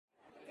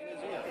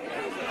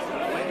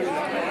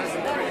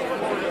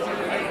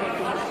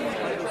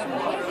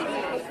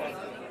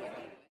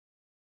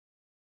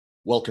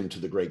Welcome to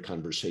the great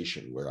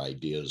conversation where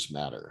ideas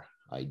matter.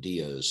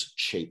 Ideas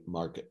shape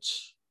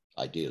markets.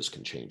 Ideas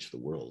can change the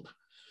world.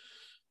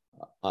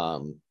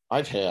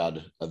 I've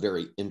had a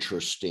very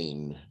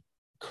interesting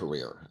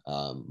career,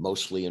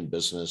 mostly in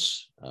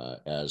business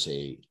as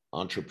an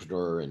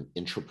entrepreneur and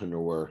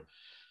intrapreneur.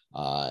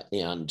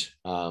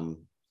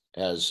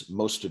 As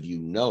most of you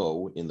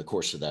know, in the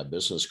course of that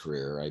business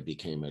career, I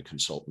became a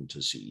consultant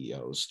to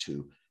CEOs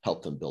to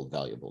help them build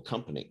valuable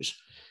companies.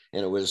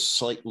 And it was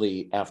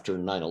slightly after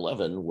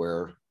 9/11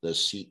 where the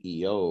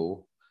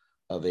CEO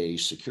of a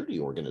security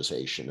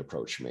organization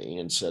approached me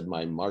and said,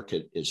 my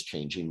market is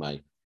changing,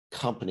 my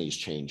company's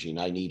changing.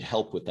 I need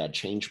help with that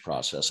change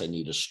process. I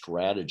need a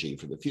strategy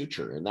for the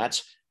future. And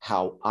that's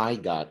how I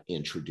got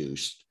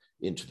introduced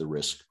into the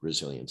risk,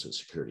 resilience, and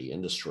security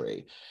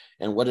industry.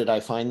 And what did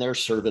I find there?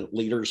 Servant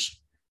leaders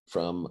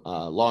from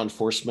law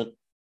enforcement,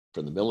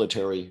 from the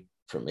military,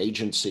 from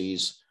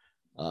agencies,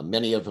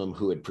 many of them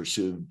who had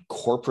pursued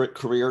corporate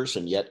careers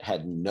and yet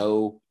had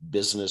no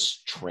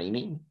business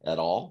training at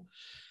all.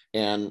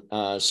 And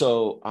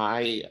so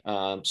I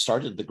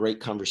started the Great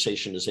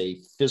Conversation as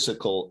a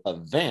physical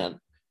event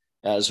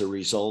as a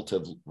result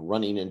of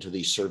running into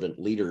these servant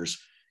leaders,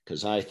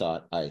 because I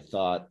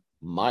thought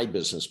my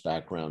business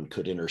background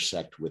could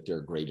intersect with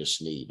their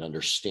greatest need,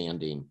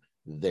 understanding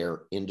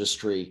their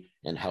industry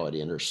and how it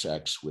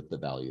intersects with the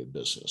value of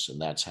business.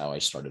 And that's how I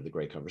started the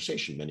Great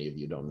Conversation. Many of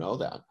you don't know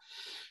that.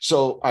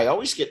 So I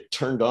always get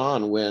turned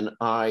on when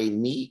I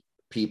meet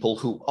people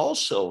who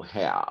also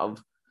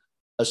have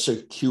a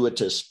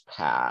circuitous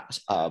path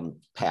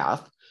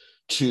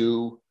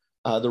to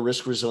the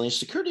risk, resilience,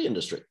 security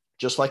industry,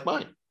 just like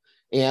mine.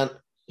 And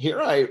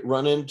here I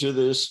run into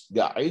this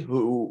guy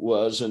who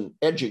was an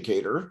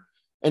educator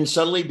and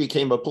suddenly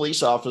became a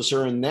police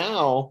officer. And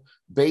now,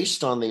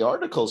 based on the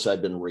articles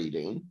I've been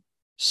reading,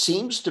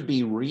 seems to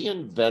be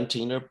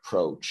reinventing an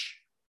approach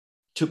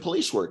to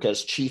police work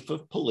as chief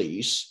of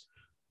police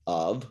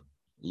of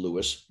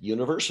Lewis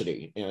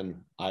University.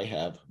 And I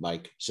have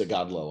Mike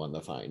Zegadlo on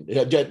the phone.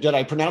 Did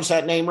I pronounce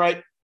that name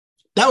right?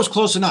 That was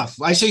close enough.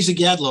 I say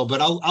Zegadlo,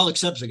 but I'll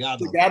accept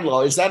Zegadlo.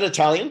 Zegadlo, is that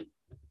Italian?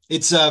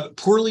 It's a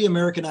poorly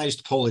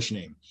Americanized Polish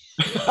name.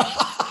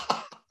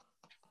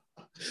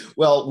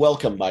 Well,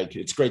 welcome, Mike.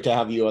 It's great to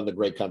have you on the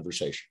Great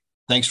Conversation.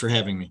 Thanks for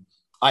having me.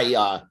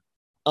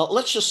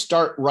 Let's just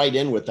start right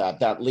in with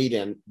that lead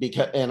in,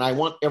 and I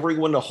want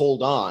everyone to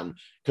hold on,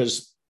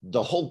 because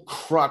the whole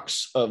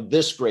crux of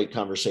this great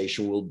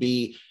conversation will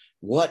be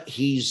what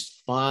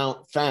he's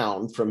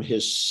found from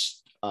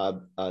his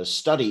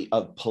study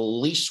of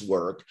police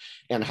work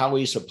and how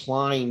he's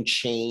applying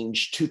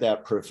change to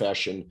that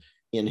profession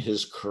in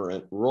his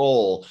current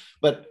role.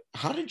 But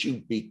how did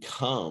you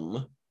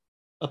become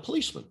a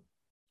policeman?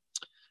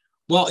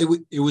 Well,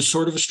 it was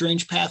sort of a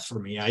strange path for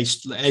me.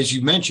 As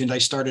you mentioned, I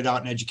started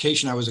out in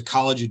education. I was a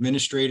college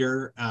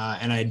administrator,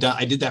 and I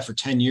did that for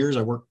 10 years.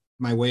 I worked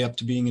my way up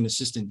to being an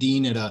assistant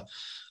dean at a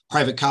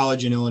private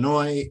college in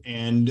Illinois.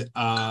 And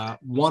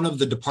one of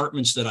the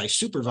departments that I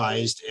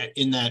supervised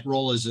in that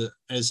role as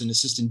an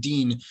assistant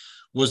dean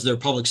was their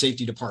public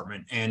safety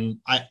department. And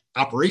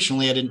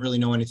operationally, I didn't really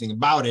know anything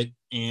about it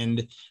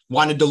and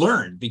wanted to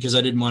learn, because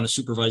I didn't want to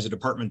supervise a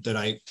department that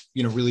I,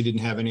 really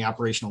didn't have any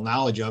operational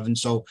knowledge of. And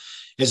so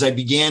as I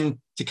began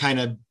to kind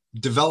of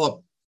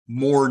develop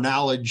more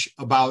knowledge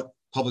about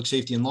public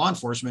safety and law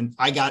enforcement,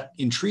 I got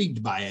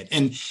intrigued by it.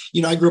 And,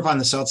 I grew up on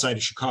the south side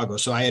of Chicago,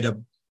 so I had a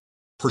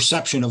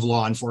perception of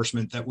law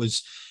enforcement that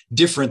was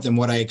different than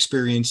what I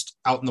experienced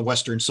out in the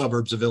western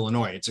suburbs of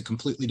Illinois. It's a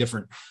completely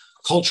different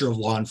culture of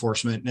law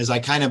enforcement. And as I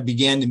kind of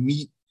began to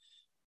meet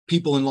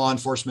people in law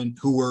enforcement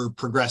who were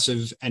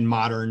progressive and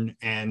modern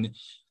and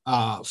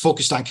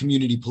focused on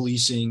community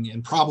policing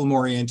and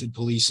problem-oriented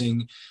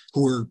policing,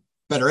 who were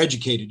better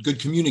educated, good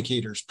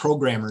communicators,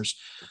 programmers,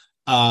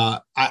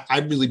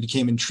 I really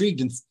became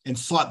intrigued and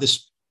thought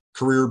this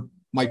career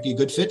might be a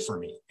good fit for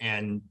me.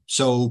 And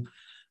so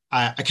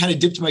I kind of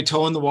dipped my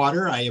toe in the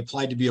water. I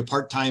applied to be a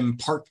part-time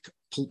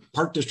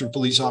park district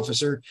police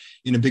officer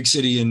in a big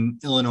city in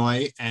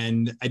Illinois.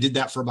 And I did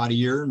that for about a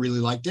year and really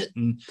liked it,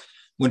 and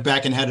went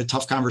back and had a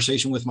tough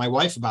conversation with my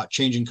wife about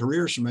changing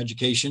careers from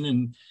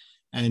education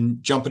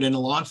and jumping into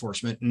law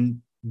enforcement,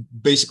 and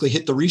basically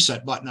hit the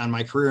reset button on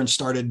my career and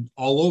started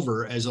all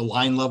over as a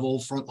line level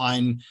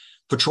frontline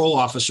patrol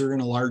officer in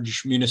a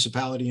large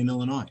municipality in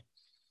Illinois.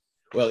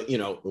 Well,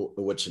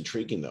 what's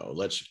intriguing though,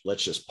 let's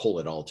just pull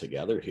it all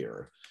together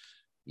here.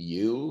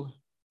 You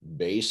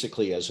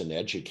basically, as an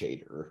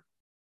educator,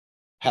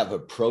 have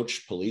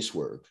approached police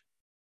work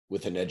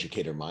with an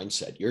educator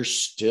mindset. You're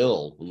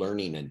still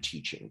learning and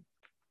teaching.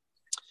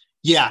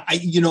 Yeah,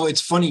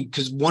 it's funny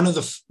because one of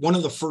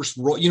the first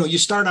role, you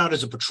start out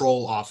as a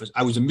patrol officer.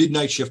 I was a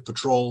midnight shift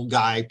patrol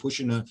guy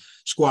pushing a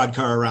squad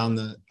car around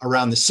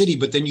the city,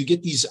 but then you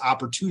get these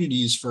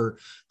opportunities for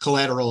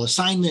collateral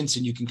assignments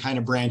and you can kind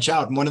of branch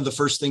out. And one of the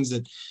first things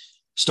that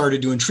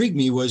started to intrigue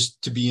me was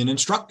to be an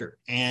instructor.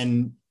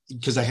 And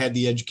because I had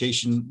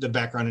the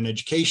background in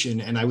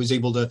education, and I was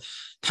able to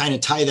kind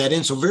of tie that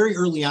in. So very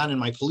early on in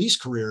my police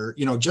career,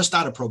 just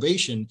out of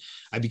probation,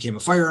 I became a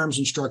firearms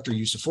instructor,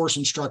 use of force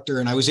instructor,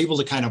 and I was able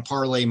to kind of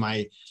parlay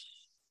my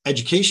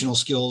educational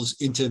skills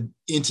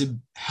into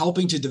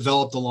helping to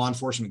develop the law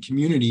enforcement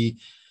community.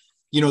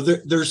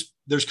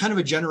 There's kind of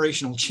a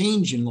generational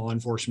change in law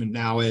enforcement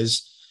now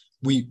as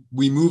we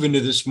move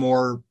into this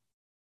more,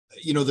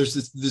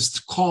 there's this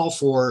call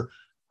for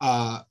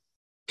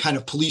kind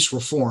of police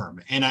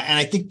reform. And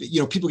I think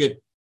that, people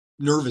get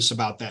nervous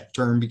about that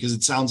term because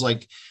it sounds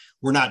like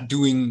we're not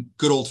doing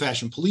good old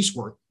fashioned police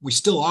work. We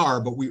still are,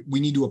 but we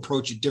need to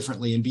approach it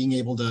differently, and being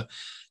able to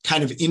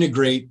kind of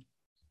integrate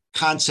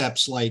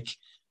concepts like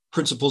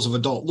principles of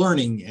adult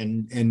learning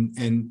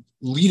and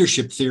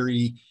leadership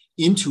theory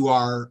into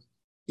our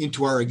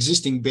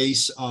existing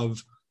base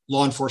of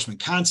law enforcement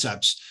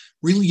concepts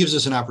really gives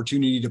us an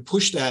opportunity to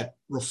push that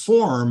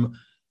reform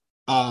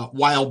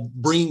while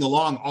bringing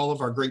along all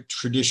of our great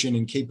tradition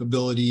and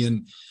capability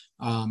and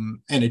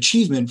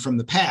achievement from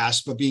the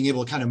past, but being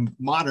able to kind of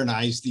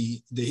modernize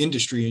the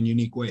industry in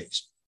unique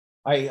ways.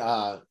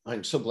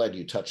 I'm so glad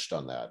you touched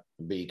on that,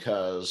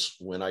 because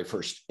when I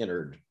first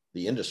entered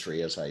the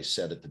industry, as I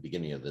said at the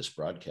beginning of this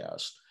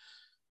broadcast,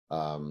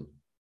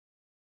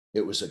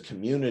 it was a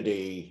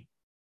community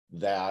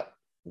that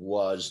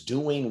was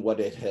doing what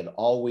it had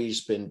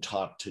always been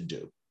taught to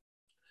do: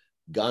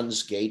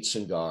 guns, gates,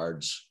 and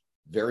guards,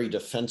 very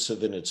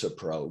defensive in its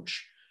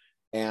approach,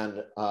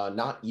 and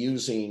not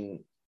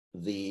using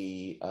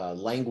the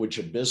language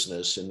of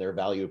business in their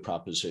value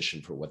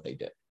proposition for what they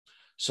did.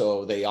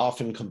 So they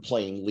often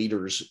complain,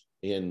 leaders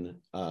in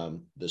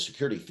the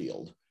security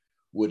field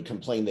would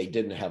complain they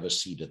didn't have a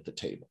seat at the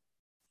table.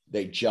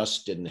 They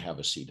just didn't have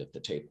a seat at the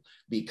table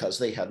because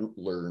they hadn't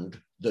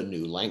learned the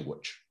new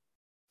language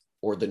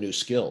or the new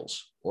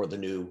skills or the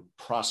new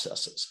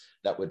processes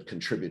that would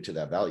contribute to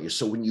that value.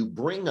 So when you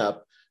bring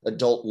up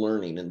adult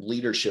learning and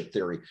leadership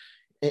theory,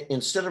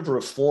 instead of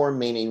reform,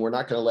 meaning we're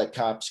not going to let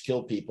cops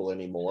kill people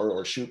anymore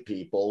or shoot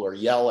people or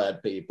yell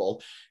at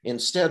people,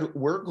 instead,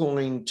 we're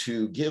going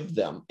to give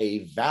them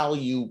a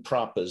value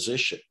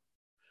proposition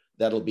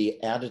that'll be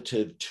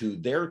additive to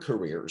their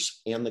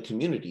careers and the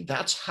community.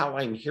 That's how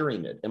I'm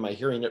hearing it. Am I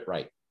hearing it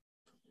right?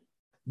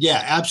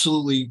 Yeah,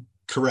 absolutely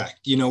correct.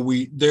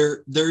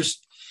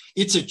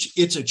 It's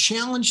a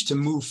challenge to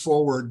move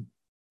forward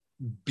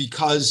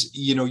because,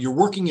 you're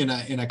working in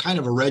a kind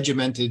of a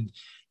regimented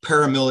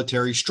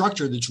paramilitary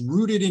structure that's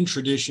rooted in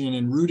tradition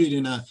and rooted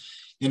in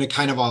a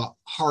kind of a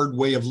hard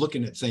way of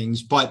looking at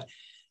things. But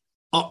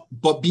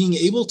being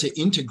able to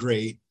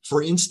integrate,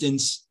 for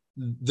instance,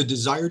 the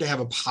desire to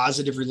have a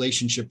positive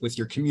relationship with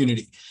your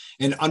community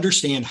and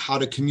understand how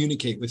to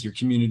communicate with your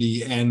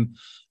community and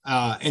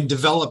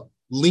develop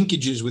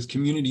linkages with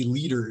community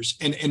leaders,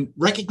 and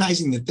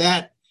recognizing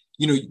that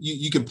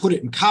you can put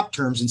it in cop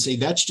terms and say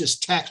that's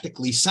just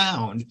tactically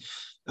sound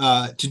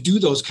to do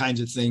those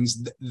kinds of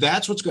things.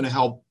 That's what's going to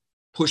help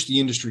push the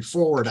industry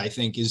forward, I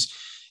think, is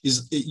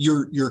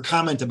your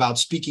comment about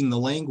speaking the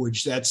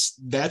language.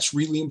 That's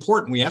really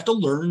important. We have to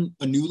learn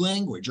a new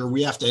language, or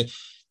we have to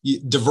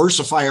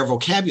diversify our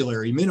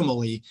vocabulary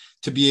minimally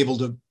to be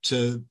able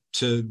to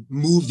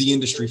move the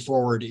industry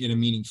forward in a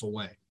meaningful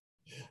way.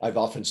 I've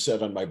often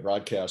said on my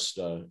broadcast,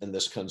 and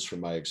this comes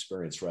from my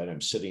experience, right?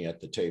 I'm sitting at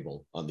the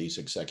table on these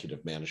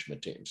executive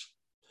management teams.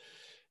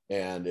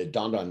 And it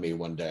dawned on me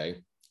one day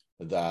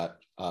that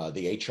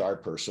the HR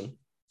person,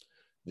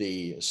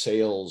 the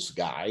sales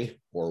guy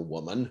or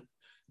woman,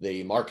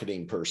 the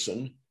marketing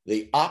person,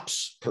 the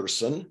ops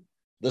person,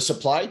 the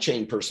supply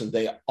chain person,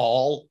 they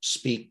all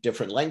speak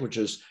different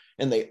languages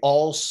and they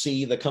all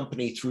see the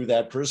company through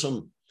that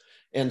prism.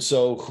 And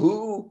so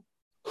who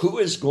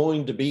is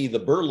going to be the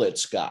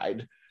Berlitz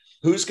guide?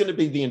 Who's going to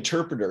be the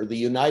interpreter, the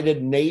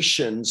United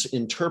Nations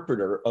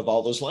interpreter of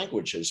all those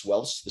languages?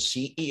 Well, it's the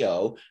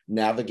CEO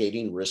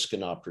navigating risk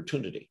and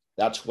opportunity.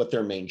 That's what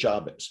their main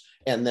job is.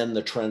 And then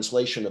the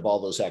translation of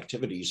all those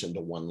activities into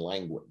one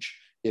language,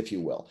 if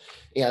you will.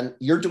 And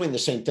you're doing the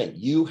same thing.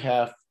 You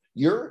have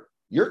your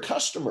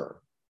customer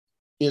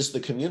is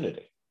the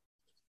community.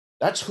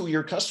 That's who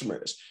your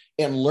customer is.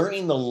 And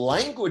learning the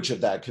language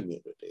of that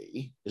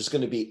community is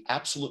going to be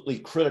absolutely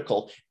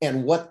critical,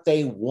 and what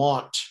they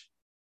want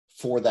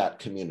for that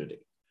community,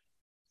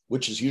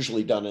 which is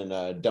usually done in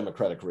a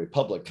democratic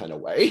republic kind of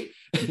way,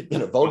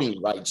 in a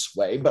voting rights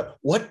way. But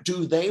what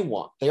do they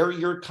want? They're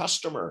your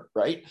customer,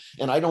 right?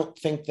 And I don't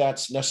think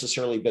that's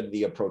necessarily been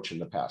the approach in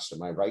the past.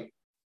 Am I right?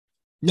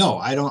 No,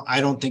 I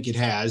don't think it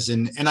has.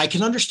 And I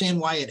can understand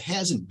why it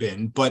hasn't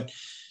been, but,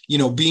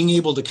 being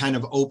able to kind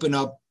of open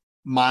up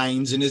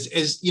minds, and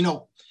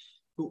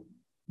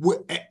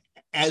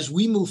as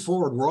we move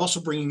forward, we're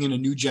also bringing in a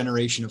new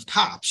generation of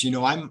cops.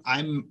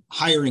 I'm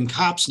hiring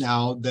cops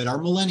now that are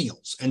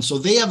millennials. And so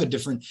they have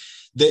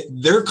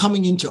they're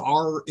coming into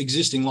our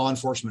existing law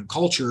enforcement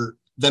culture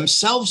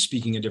themselves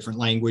speaking a different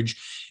language.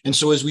 And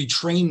so as we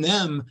train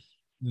them,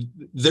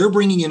 they're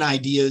bringing in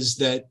ideas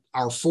that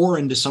are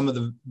foreign to some of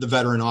the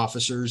veteran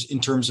officers in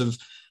terms of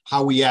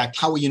how we act,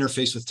 how we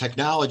interface with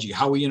technology,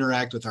 how we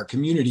interact with our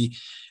community.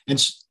 And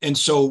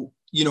so,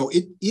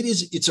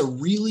 it's a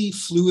really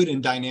fluid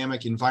and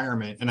dynamic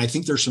environment. And I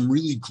think there's some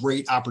really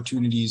great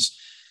opportunities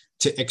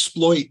to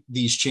exploit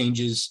these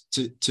changes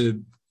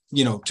to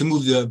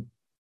move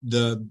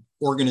the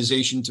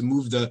organization, to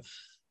move the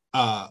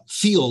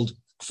field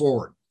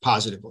forward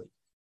positively.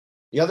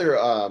 The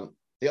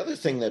other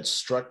thing that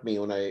struck me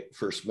when I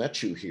first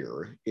met you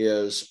here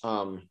is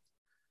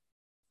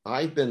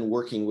I've been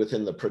working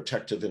within the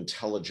protective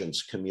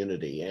intelligence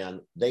community, and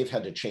they've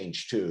had to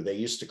change too. They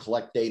used to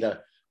collect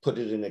data, put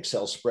it in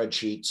Excel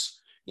spreadsheets,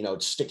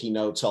 sticky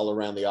notes all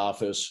around the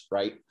office,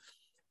 right?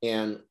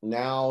 And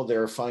now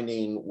they're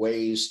finding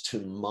ways to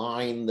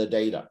mine the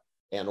data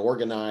and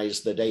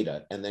organize the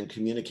data and then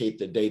communicate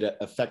the data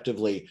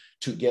effectively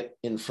to get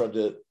in front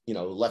of,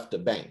 left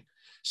of bang.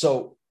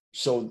 So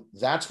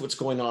that's what's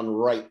going on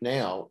right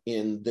now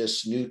in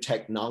this new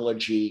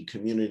technology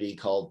community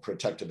called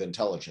protective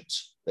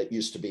intelligence that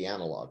used to be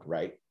analog,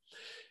 right?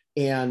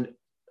 And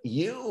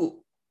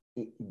you,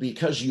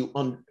 because you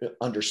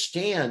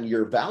understand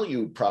your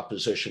value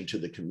proposition to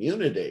the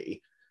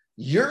community,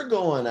 you're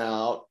going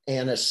out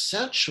and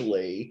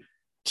essentially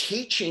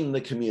teaching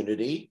the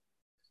community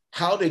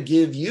how to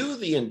give you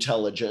the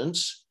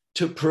intelligence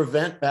to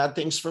prevent bad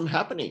things from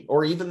happening,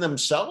 or even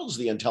themselves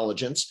the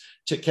intelligence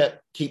to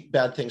keep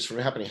bad things from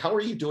happening. How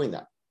are you doing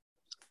that?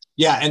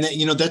 Yeah, and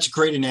that's a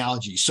great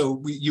analogy. So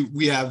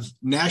we have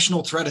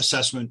national threat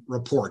assessment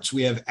reports.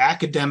 We have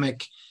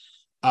academic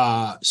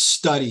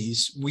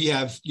studies. We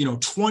have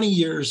 20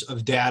 years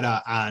of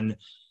data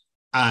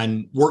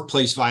on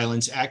workplace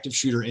violence, active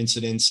shooter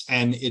incidents,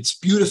 and it's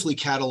beautifully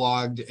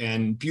cataloged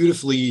and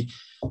beautifully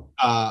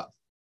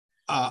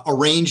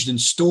arranged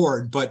and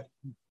stored. But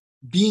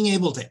being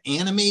able to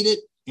animate it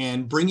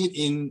and bring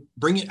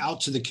it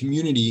out to the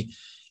community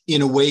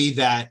in a way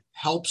that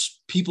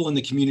helps people in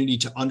the community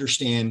to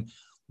understand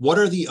what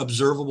are the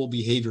observable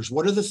behaviors,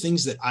 what are the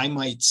things that I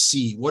might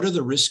see, what are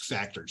the risk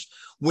factors.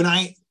 When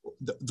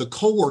the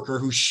coworker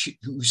who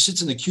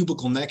sits in the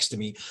cubicle next to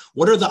me,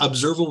 what are the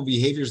observable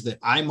behaviors that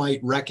I might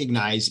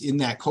recognize in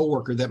that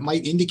coworker that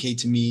might indicate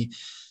to me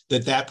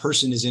that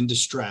person is in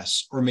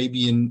distress, or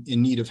maybe in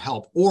need of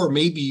help, or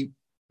maybe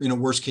in a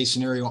worst case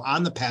scenario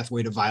on the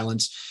pathway to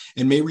violence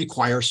and may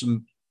require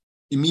some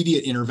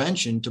immediate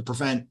intervention to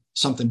prevent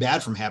something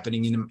bad from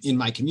happening in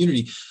my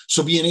community.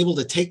 So being able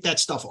to take that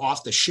stuff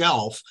off the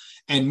shelf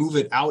and move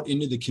it out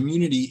into the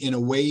community in a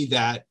way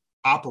that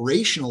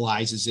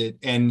operationalizes it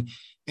and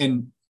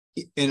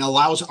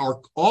allows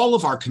all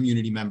of our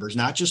community members,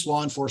 not just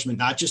law enforcement,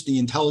 not just the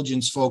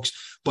intelligence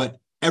folks, but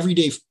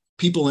everyday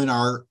people in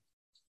our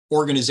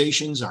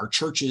organizations, our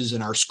churches,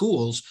 and our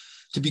schools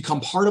to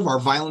become part of our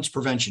violence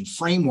prevention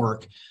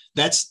framework.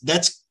 That's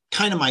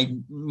kind of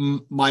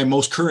my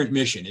most current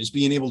mission, is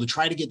being able to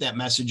try to get that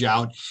message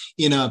out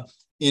in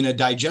a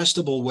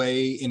digestible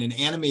way, in an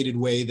animated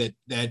way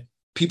that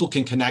people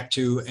can connect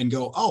to and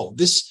go, oh,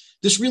 this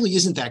really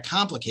isn't that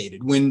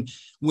complicated. When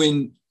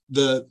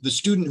the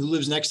student who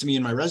lives next to me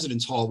in my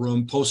residence hall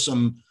room posts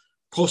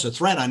a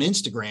threat on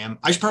Instagram,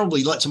 I should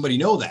probably let somebody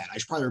know that. I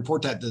should probably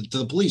report that to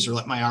the police or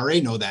let my RA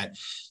know that.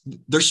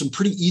 There's some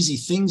pretty easy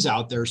things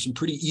out there, some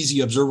pretty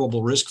easy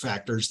observable risk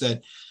factors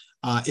that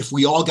if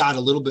we all got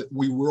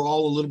we were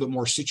all a little bit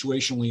more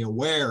situationally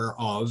aware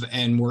of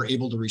and were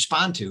able to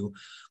respond to,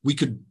 we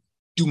could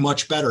do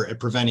much better at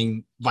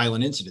preventing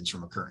violent incidents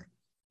from occurring.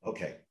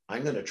 Okay,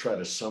 I'm going to try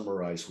to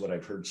summarize what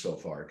I've heard so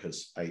far,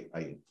 because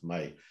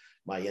my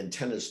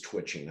antenna's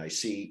twitching. I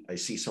see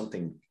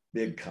something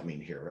big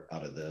coming here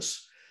out of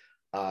this.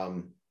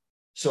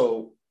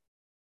 So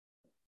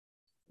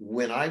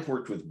when I've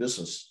worked with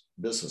businesses,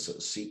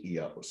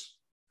 CEOs,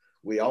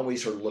 we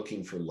always are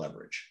looking for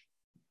leverage.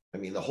 I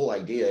mean, the whole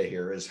idea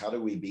here is, how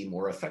do we be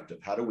more effective?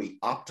 How do we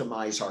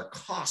optimize our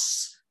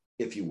costs,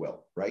 if you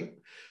will, right?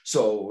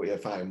 So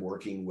if I'm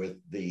working with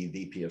the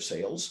VP of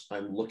sales,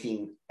 I'm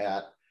looking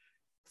at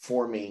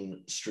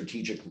forming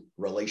strategic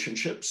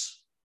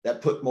relationships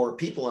that put more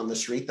people on the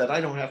street that I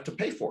don't have to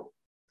pay for.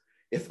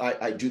 If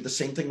I do the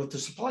same thing with the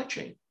supply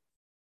chain.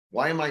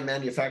 Why am I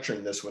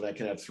manufacturing this when I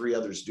can have 3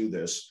 others do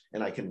this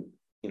and I can,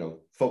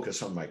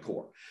 focus on my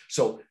core?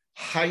 So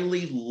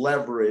highly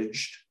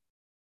leveraged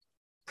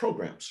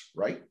programs,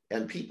 right?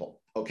 And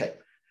people. Okay.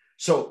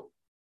 So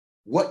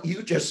what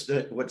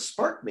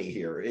sparked me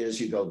here is,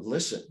 you go,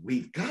 listen,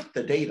 we've got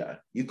the data.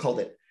 You called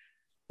it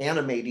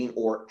animating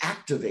or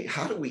activate.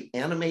 How do we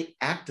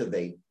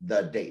activate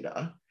the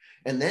data?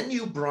 And then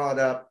you brought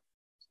up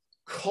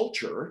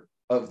culture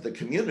of the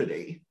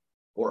community,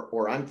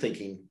 or I'm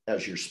thinking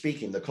as you're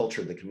speaking, the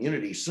culture of the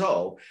community.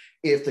 So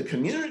if the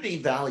community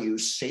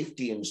values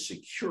safety and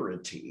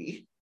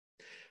security,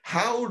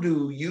 how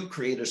do you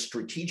create a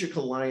strategic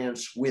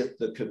alliance with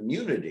the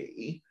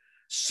community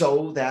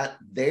so that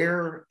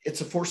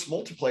it's a force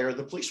multiplier of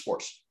the police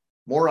force,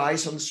 more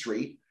eyes on the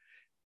street?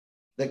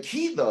 The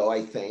key, though,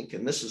 I think,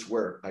 and this is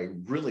where I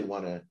really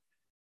want to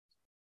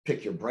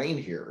pick your brain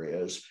here,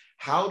 is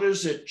how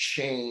does it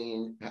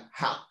change?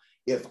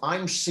 If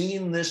I'm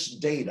seeing this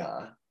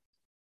data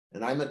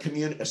and I'm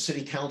a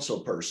city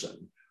council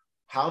person.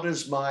 How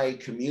does my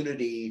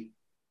community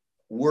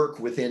work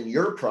within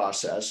your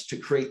process to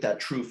create that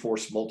true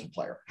force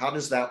multiplier? How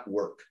does that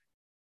work?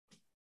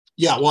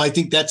 Yeah, well, I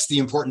think that's the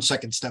important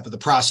second step of the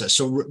process.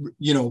 So,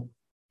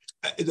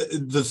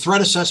 the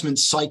threat assessment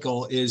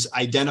cycle is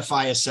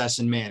identify, assess,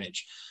 and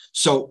manage.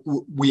 So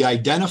we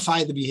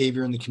identify the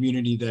behavior in the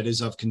community that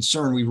is of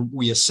concern.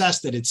 We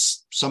assess that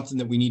it's something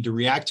that we need to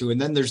react to. And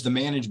then there's the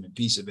management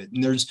piece of it.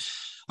 And there's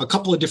a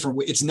couple of different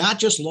ways. It's not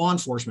just law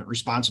enforcement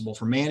responsible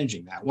for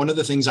managing that. One of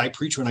the things I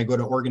preach when I go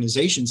to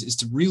organizations is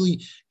to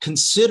really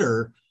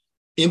consider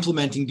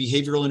implementing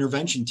behavioral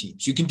intervention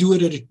teams. You can do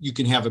it you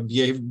can have a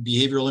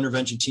behavioral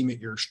intervention team at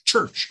your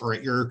church or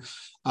at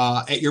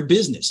your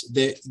business.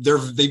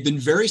 They've been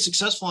very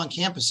successful on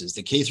campuses.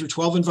 The K through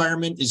 12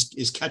 environment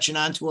is catching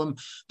on to them.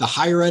 The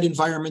higher ed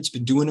environment's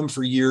been doing them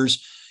for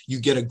years. You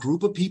get a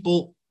group of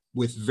people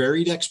with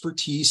varied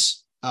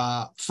expertise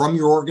from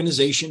your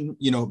organization.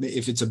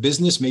 If it's a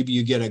business, maybe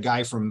you get a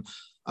guy from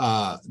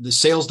the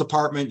sales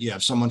department, you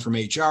have someone from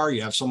HR,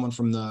 you have someone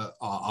from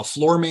a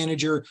floor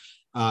manager,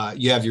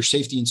 you have your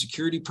safety and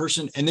security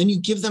person, and then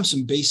you give them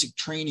some basic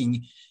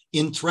training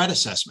in threat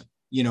assessment,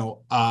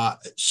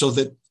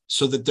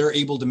 so that they're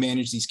able to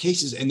manage these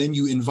cases. And then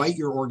you invite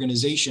your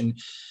organization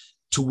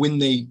to, when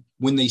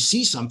they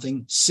see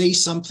something, say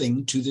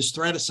something to this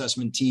threat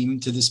assessment team,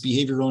 to this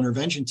behavioral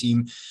intervention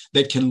team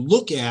that can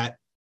look at,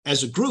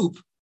 as a group,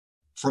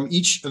 from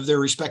each of their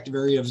respective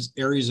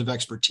areas of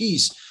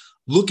expertise,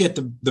 look at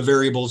the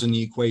variables in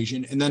the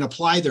equation, and then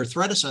apply their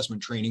threat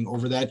assessment training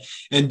over that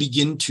and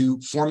begin to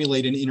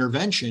formulate an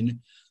intervention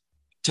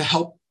to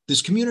help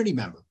this community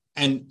member.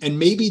 And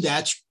maybe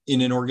that's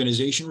in an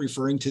organization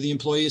referring to the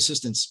employee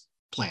assistance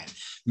plan.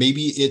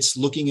 Maybe it's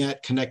looking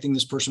at connecting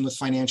this person with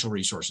financial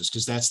resources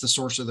because that's the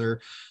source of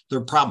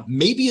their problem.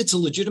 Maybe it's a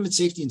legitimate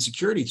safety and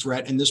security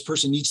threat, and this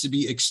person needs to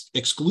be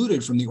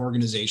excluded from the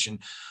organization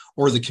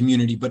or the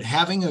community. But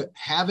having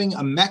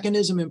a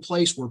mechanism in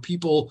place where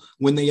people,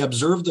 when they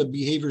observe the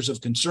behaviors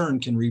of concern,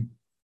 can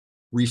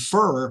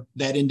refer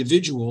that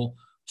individual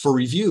for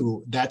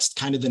review, that's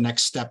kind of the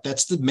next step.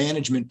 That's the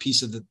management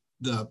piece of the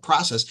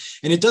process.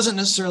 And it doesn't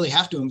necessarily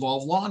have to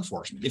involve law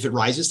enforcement. If it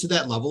rises to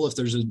that level, if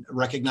there's a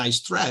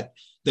recognized threat,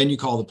 then you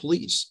call the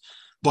police.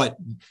 But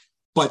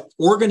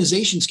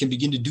organizations can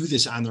begin to do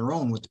this on their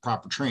own with the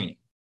proper training.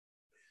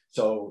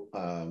 So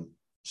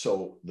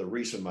the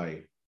reason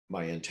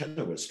my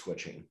antenna was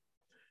twitching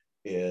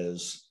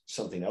is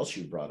something else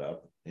you brought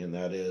up, and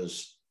that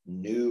is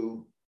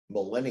new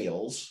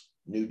millennials,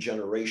 new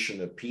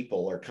generation of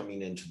people are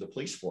coming into the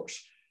police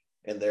force,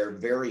 and their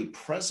very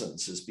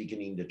presence is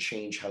beginning to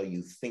change how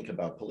you think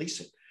about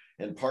policing.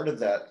 And part of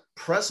that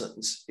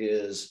presence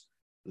is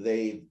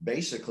they've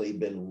basically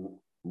been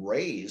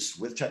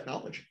raised with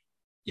technology.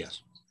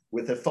 Yes.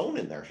 With a phone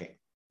in their hand.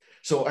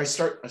 So I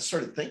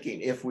started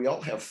thinking, if we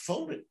all have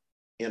phone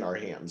in our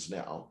hands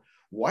now,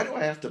 why do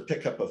I have to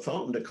pick up a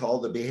phone to call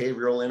the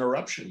behavioral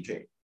interruption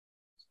team?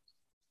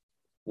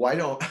 Why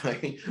don't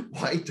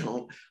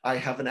I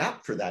have an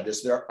app for that?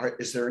 Is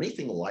there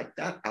anything like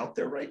that out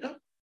there right now?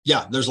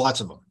 Yeah, there's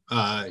lots of them.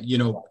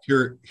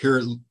 Here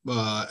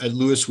at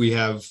Lewis, we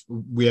have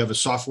a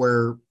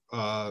software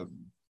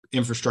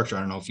infrastructure. I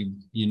don't know if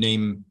you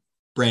name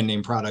brand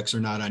name products or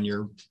not on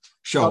your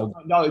show.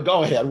 No,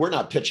 go ahead. We're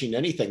not pitching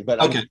anything, but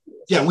okay.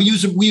 Yeah, we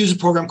use a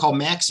program called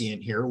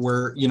Maxient here,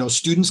 where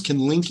students can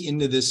link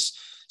into this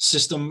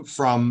system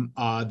from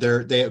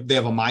they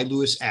have a My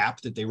Lewis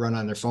app that they run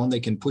on their phone. They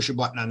can push a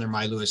button on their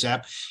My Lewis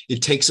app.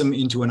 It takes them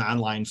into an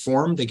online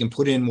form. They can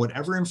put in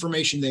whatever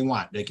information they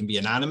want. They can be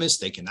anonymous.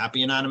 They cannot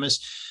be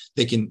anonymous.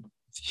 They can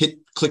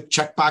click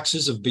check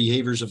boxes of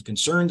behaviors of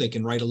concern. They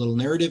can write a little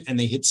narrative, and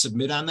they hit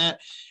submit on that.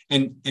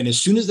 And as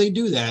soon as they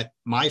do that,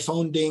 my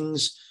phone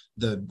dings,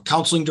 the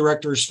counseling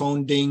director's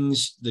phone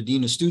dings, the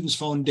dean of students'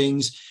 phone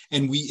dings,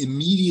 and we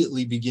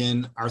immediately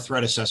begin our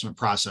threat assessment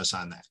process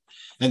on that.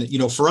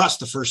 And, for us,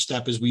 the first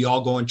step is we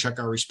all go and check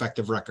our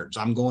respective records.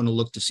 I'm going to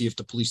look to see if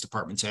the police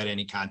department's had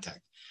any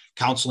contact.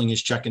 Counseling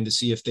is checking to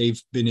see if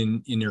they've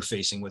been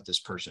interfacing with this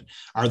person.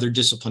 Are there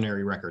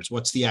disciplinary records?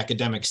 What's the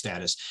academic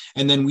status?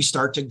 And then we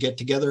start to get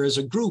together as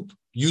a group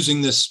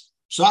using this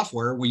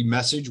software. We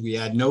message, we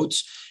add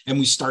notes, and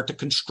we start to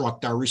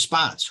construct our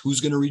response.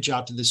 Who's going to reach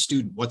out to this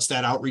student? What's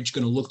that outreach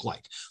going to look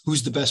like?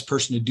 Who's the best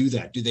person to do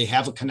that? Do they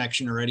have a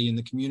connection already in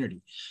the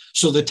community?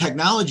 So the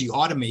technology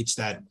automates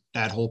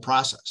that whole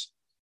process.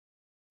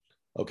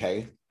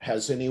 Okay.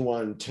 Has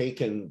anyone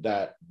taken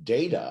that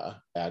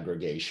data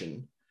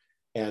aggregation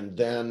and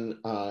then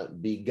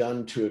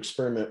begun to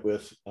experiment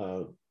with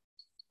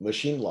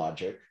machine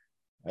logic?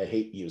 I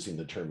hate using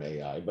the term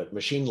AI, but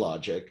machine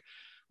logic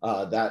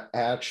that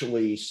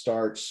actually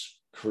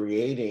starts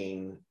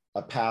creating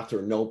a path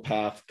or no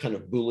path kind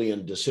of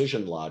Boolean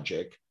decision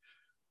logic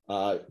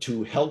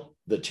to help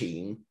the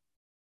team.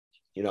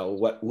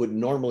 What would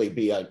normally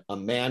be a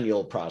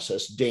manual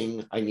process,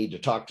 ding, I need to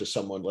talk to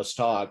someone, let's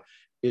talk.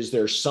 Is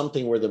there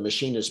something where the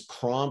machine is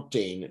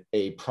prompting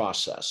a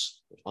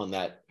process on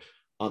that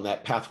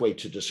pathway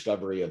to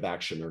discovery of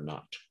action or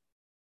not?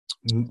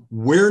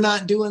 We're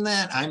not doing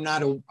that. I'm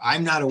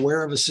not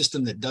aware of a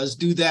system that does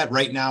do that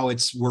right now.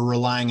 We're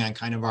relying on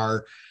kind of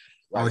our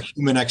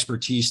human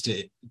expertise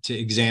to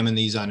examine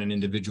these on an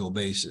individual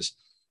basis.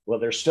 Well,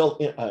 there's still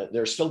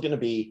going to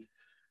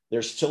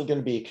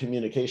be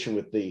communication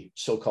with the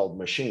so-called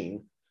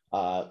machine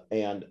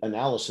and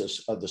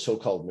analysis of the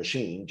so-called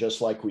machine,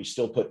 just like we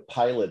still put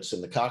pilots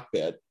in the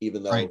cockpit,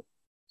 even though,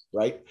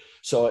 right?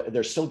 So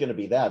there's still going to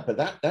be that, but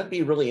that'd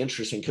be really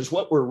interesting, because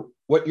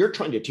what you're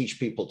trying to teach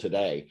people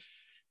today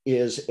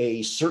is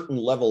a certain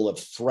level of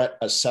threat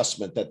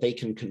assessment that they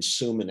can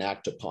consume and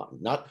act upon.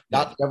 Not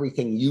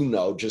everything,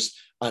 just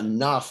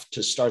enough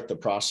to start the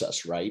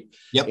process, right?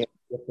 Yep. And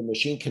if the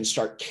machine can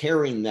start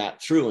carrying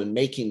that through and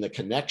making the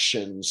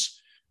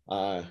connections,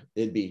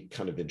 it'd be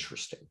kind of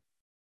interesting.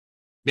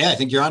 Yeah, I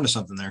think you're onto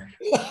something there.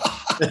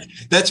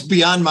 That's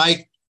beyond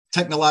my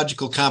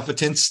technological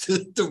competence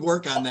to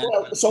work on that.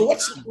 Well, so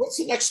what's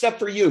the next step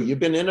for you? You've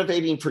been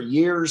innovating for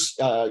years.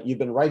 You've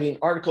been writing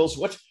articles.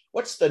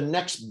 What's the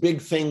next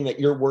big thing that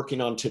you're working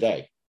on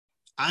today?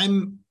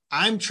 I'm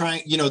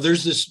trying,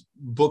 there's this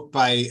book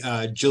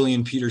by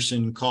Gillian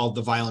Peterson called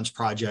The Violence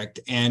Project,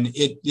 and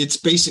it's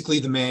basically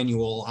the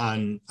manual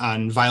on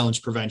violence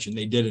prevention.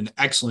 They did an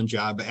excellent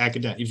job.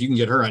 If you can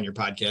get her on your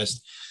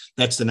podcast,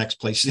 that's the next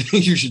place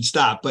you should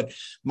stop. But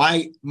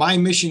my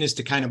mission is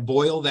to kind of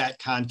boil that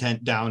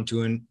content down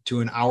to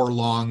an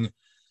hour-long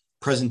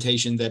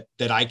presentation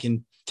that I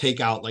can take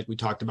out, like we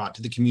talked about,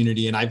 to the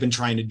community. And I've been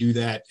trying to do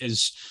that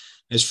as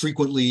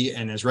frequently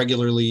and as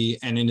regularly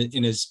and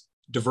in as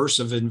diverse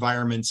of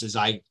environments as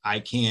I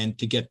can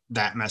to get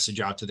that message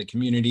out to the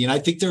community. And I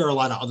think there are a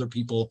lot of other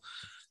people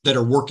that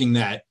are working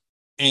that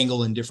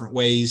angle in different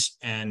ways.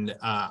 And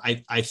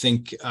I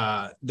think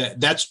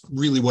that's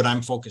really what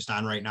I'm focused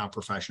on right now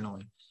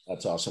professionally.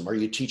 That's awesome. Are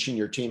you teaching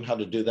your team how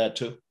to do that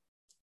too?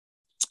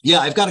 Yeah,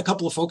 I've got a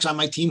couple of folks on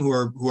my team who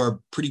are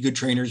pretty good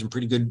trainers and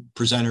pretty good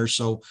presenters.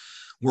 So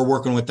we're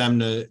working with them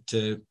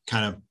to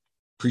kind of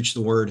preach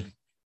the word.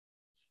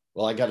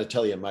 Well, I got to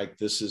tell you, Mike,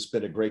 this has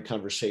been a great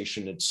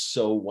conversation. It's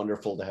so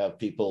wonderful to have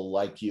people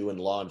like you in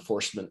law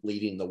enforcement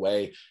leading the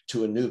way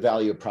to a new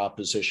value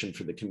proposition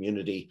for the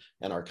community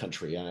and our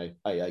country. And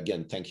I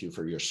again, thank you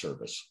for your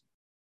service.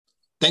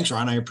 Thanks,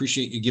 Ron. I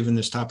appreciate you giving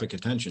this topic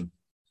attention.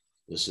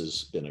 This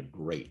has been a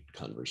great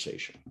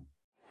conversation.